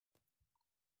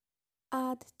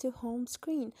Add to home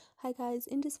screen. Hi guys,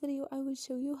 in this video I will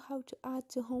show you how to add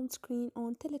to home screen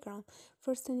on Telegram.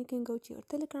 First then you can go to your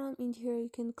Telegram. In here you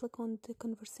can click on the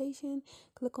conversation,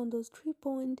 click on those 3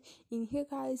 points. In here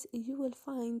guys you will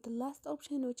find the last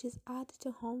option, which is add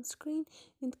to home screen,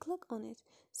 and click on it.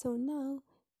 So now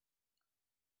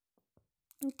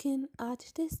you can add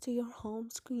this to your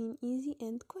home screen easy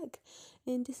and quick.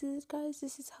 And this is it guys,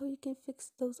 this is how you can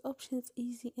fix those options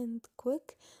easy and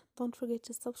quick. Don't forget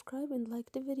to subscribe and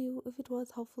like the video if it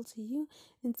was helpful to you,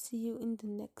 and see you in the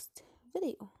next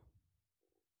video.